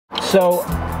So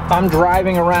I'm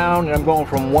driving around and I'm going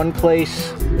from one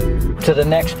place to the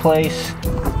next place.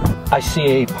 I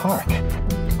see a park.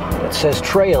 It says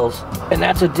trails, and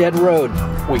that's a dead road.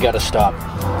 We gotta stop,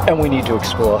 and we need to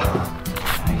explore.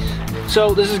 Nice.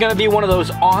 So this is gonna be one of those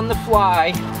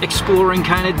on-the-fly, exploring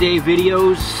kind of day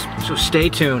videos, so stay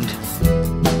tuned.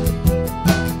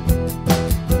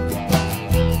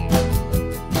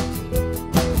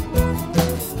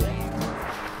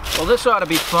 Well, this ought to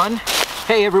be fun.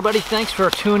 Hey everybody, thanks for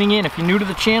tuning in. If you're new to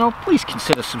the channel, please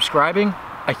consider subscribing.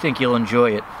 I think you'll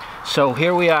enjoy it. So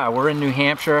here we are, we're in New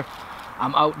Hampshire.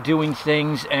 I'm out doing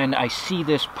things and I see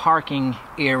this parking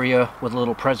area with a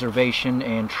little preservation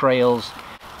and trails,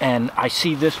 and I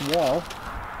see this wall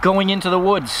going into the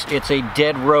woods. It's a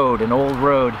dead road, an old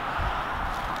road.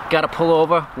 Gotta pull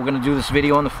over. We're gonna do this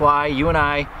video on the fly, you and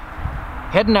I,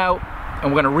 heading out,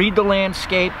 and we're gonna read the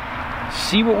landscape,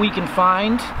 see what we can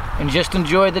find, and just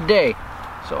enjoy the day.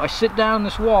 So I sit down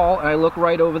this wall and I look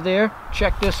right over there.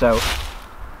 Check this out.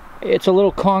 It's a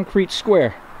little concrete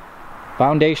square.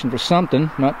 Foundation for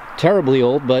something, not terribly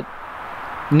old, but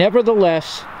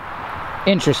nevertheless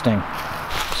interesting.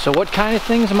 So what kind of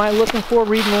things am I looking for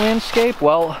reading the landscape?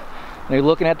 Well, they're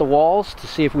looking at the walls to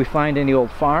see if we find any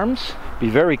old farms. Be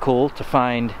very cool to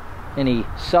find any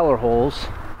cellar holes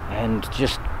and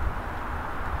just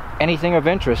anything of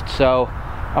interest. So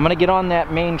I'm gonna get on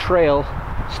that main trail,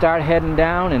 start heading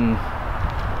down, and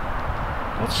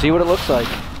let's see what it looks like.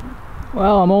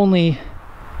 Well, I'm only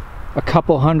a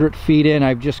couple 100 feet in.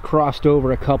 I've just crossed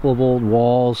over a couple of old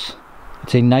walls.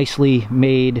 It's a nicely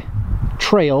made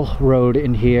trail road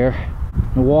in here.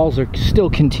 The walls are still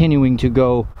continuing to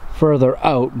go further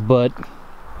out, but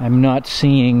I'm not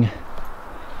seeing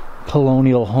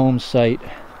colonial home site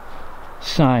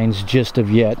signs just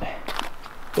of yet.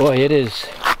 Boy, it is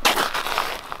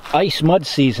ice mud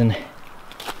season.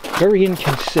 Very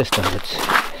inconsistent. It's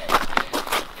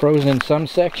frozen in some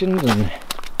sections and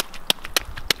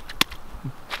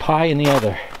pie in the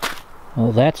other.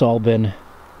 Well, that's all been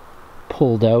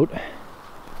pulled out.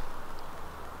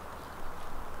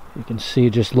 You can see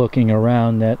just looking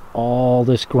around that all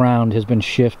this ground has been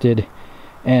shifted,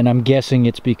 and I'm guessing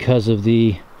it's because of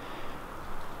the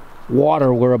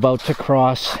water we're about to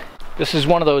cross. This is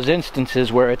one of those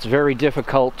instances where it's very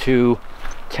difficult to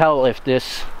tell if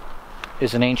this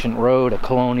is an ancient road, a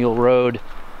colonial road.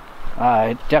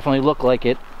 It definitely looked like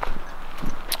it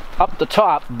up the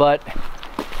top, but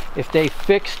if they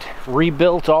fixed,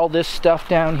 rebuilt all this stuff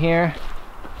down here,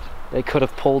 they could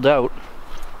have pulled out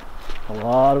a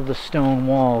lot of the stone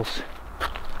walls.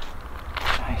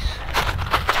 Nice.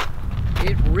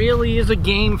 It really is a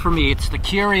game for me. It's the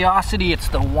curiosity, it's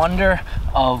the wonder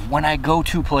of when I go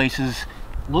to places,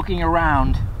 looking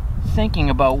around, thinking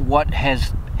about what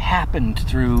has happened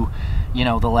through, you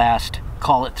know, the last,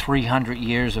 call it 300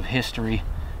 years of history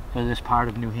for this part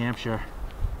of New Hampshire.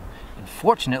 And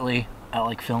fortunately, I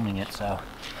like filming it, so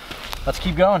let's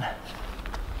keep going.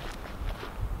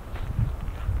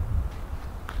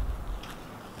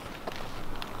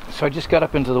 So I just got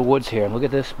up into the woods here, and look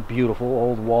at this beautiful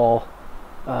old wall.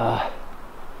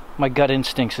 My gut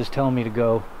instincts is telling me to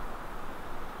go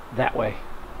that way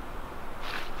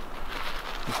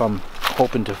if I'm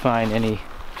hoping to find any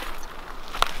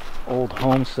old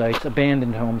home sites,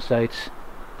 abandoned home sites.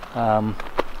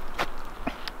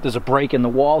 There's a break in the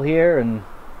wall here and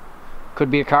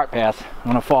could be a cart path.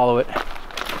 I'm gonna follow it.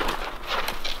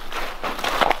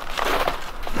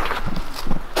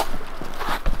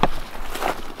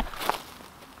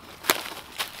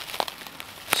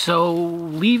 So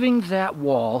leaving that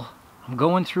wall, I'm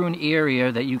going through an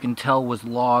area that you can tell was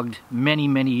logged many,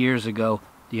 many years ago.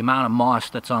 The amount of moss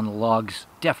that's on the logs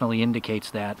definitely indicates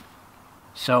that.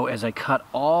 So as I cut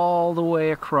all the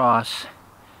way across,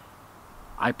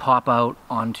 I pop out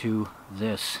onto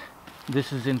this.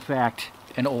 This is in fact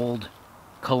an old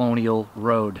colonial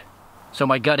road. So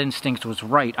my gut instinct was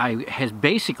right. I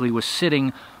basically was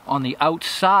sitting on the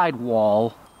outside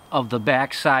wall of the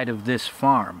back side of this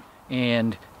farm.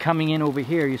 And coming in over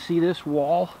here, you see this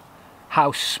wall?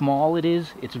 How small it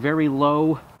is? It's very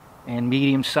low and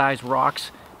medium-sized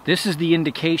rocks. This is the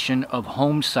indication of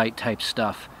home site type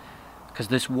stuff, because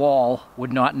this wall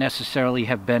would not necessarily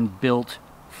have been built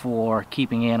for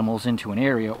keeping animals into an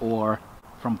area or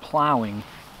from plowing,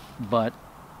 but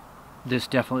this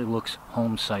definitely looks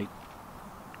home site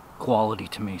quality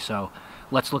to me. So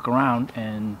let's look around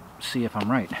and see if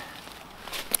I'm right.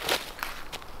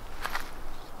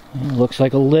 It looks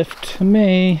like a lift to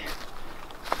me.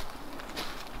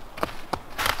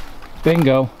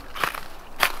 Bingo.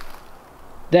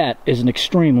 That is an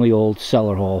extremely old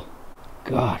cellar hole.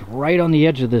 God, right on the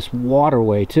edge of this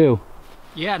waterway too.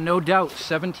 Yeah, no doubt,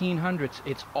 1700s.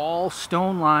 It's all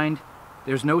stone lined.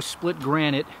 There's no split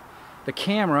granite. The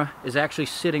camera is actually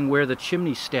sitting where the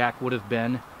chimney stack would have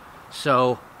been.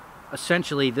 So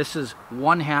essentially this is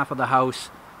one half of the house.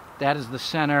 That is the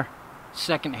center.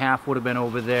 Second half would have been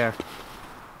over there.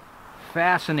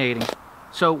 Fascinating.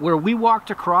 So where we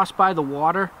walked across by the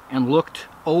water and looked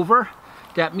over,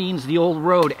 that means the old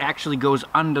road actually goes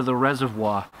under the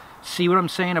reservoir. See what I'm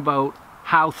saying about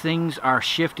how things are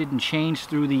shifted and changed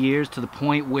through the years to the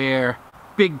point where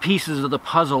big pieces of the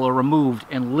puzzle are removed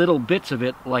and little bits of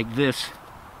it, like this,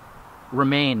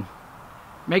 remain.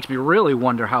 Makes me really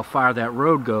wonder how far that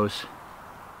road goes.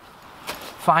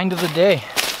 Find of the day.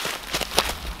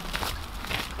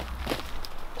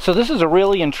 So this is a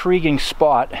really intriguing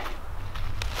spot,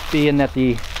 being that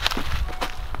the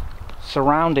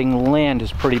surrounding land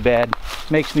is pretty bad.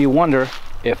 Makes me wonder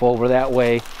if over that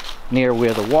way, near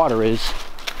where the water is,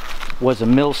 was a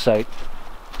mill site,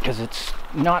 because it's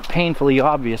not painfully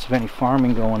obvious of any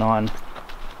farming going on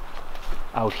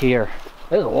out here.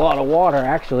 There's a lot of water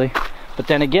actually, but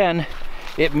then again,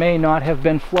 it may not have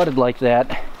been flooded like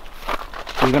that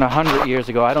even 100 years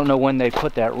ago. I don't know when they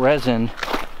put that resin.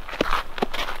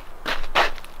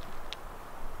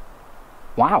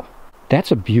 Wow,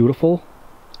 that's a beautiful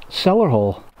cellar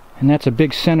hole, and that's a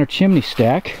big center chimney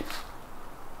stack,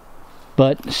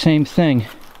 but same thing,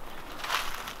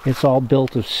 it's all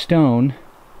built of stone.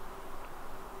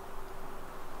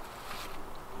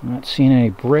 I'm not seeing any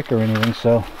brick or anything,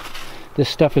 so this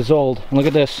stuff is old. And look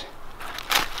at this.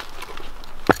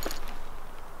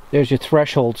 There's your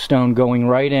threshold stone going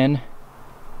right in.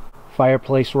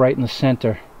 Fireplace right in the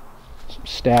center. Some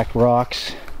stacked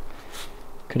rocks.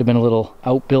 Could have been a little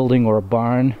outbuilding or a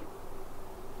barn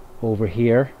over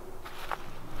here.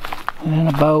 And then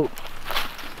about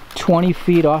 20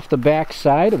 feet off the back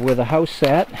side of where the house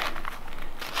sat,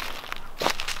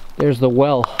 there's the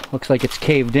well. Looks like it's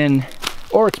caved in,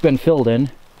 or it's been filled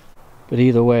in, but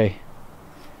either way,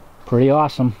 pretty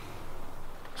awesome.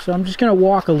 So I'm just gonna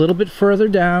walk a little bit further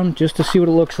down just to see what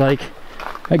it looks like.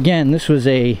 Again, this was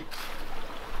a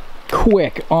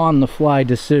quick on-the-fly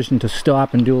decision to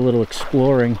stop and do a little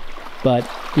exploring, but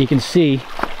you can see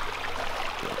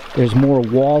there's more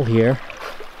wall here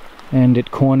and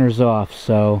it corners off,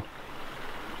 so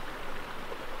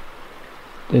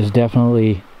there's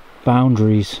definitely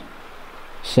boundaries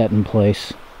set in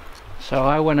place. So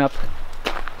I went up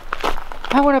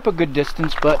a good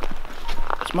distance, but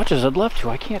as much as I'd love to,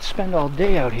 I can't spend all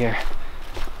day out here.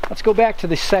 Let's go back to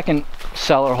the second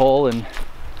cellar hole and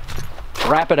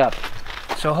wrap it up.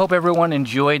 So I hope everyone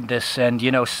enjoyed this, and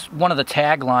you know, one of the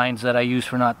taglines that I use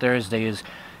for Not Thursday is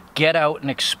get out and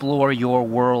explore your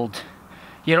world.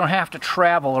 You don't have to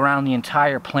travel around the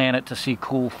entire planet to see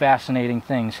cool, fascinating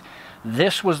things.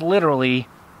 This was literally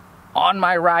on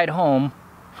my ride home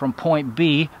from point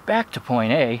B back to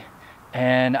point A,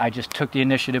 and I just took the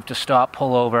initiative to stop,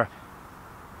 pull over,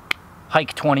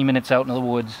 hike 20 minutes out in the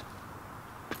woods,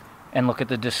 and look at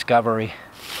the discovery.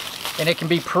 And it can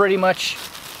be pretty much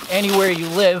anywhere you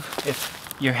live.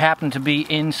 If you happen to be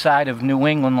inside of New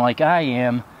England like I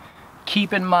am,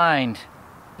 keep in mind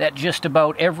that just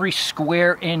about every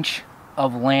square inch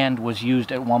of land was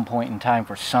used at one point in time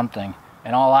for something.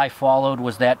 And all I followed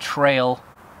was that trail,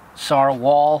 saw a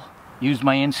wall, used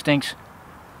my instincts,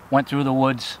 went through the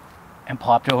woods, and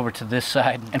popped over to this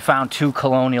side and found 2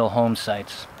 colonial home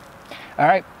sites.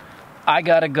 Alright, I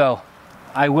gotta go.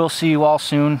 I will see you all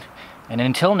soon, and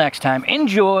until next time,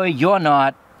 enjoy your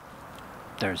Not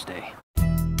Thursday.